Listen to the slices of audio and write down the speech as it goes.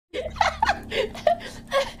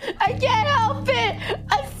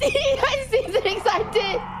I see the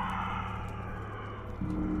excited.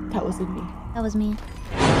 That wasn't me. That was me.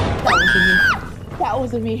 That wasn't me. That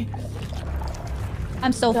wasn't me.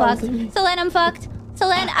 I'm so fucked. Selen, I'm fucked.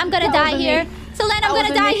 Selen, I'm gonna die here. Selen, I'm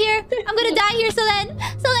gonna die here. I'm gonna die here, Selen.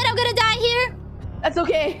 Selen, I'm gonna die here. That's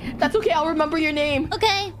okay. That's okay. I'll remember your name.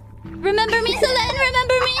 Okay. Remember me, Selen.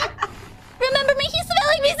 Remember me. Remember me. He's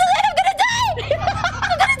smelling me, Selen. I'm gonna die.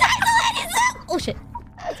 I'm gonna die, Selen. Oh shit.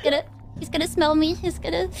 He's gonna smell me. He's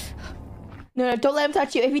gonna. No, don't let him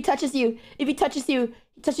touch you. If he touches you, he touches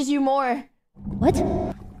you more. What?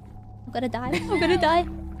 I'm gonna die. I'm gonna die.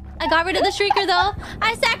 I got rid of the shrieker though.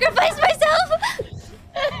 I sacrificed myself.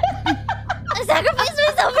 I sacrificed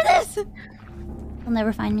myself for this. He'll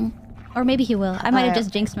never find me. Or maybe he will. I might have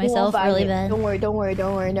just jinxed myself really bad. Don't worry.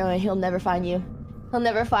 No, he'll never find you. He'll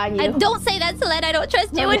never find you. Don't say that, Selen. I don't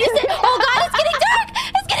trust you. When you say, oh god, it's getting dark.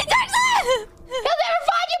 It's getting dark, Selen. He'll never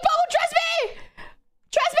find you, Pomu. Trust me.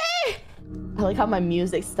 Trust me. I like how my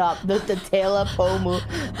music stopped. The tail of Pomu.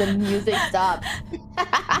 The music stopped.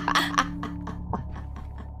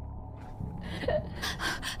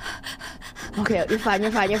 Okay, you're fine.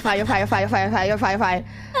 Am I fine? I don't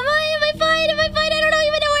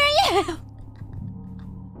even know where I am.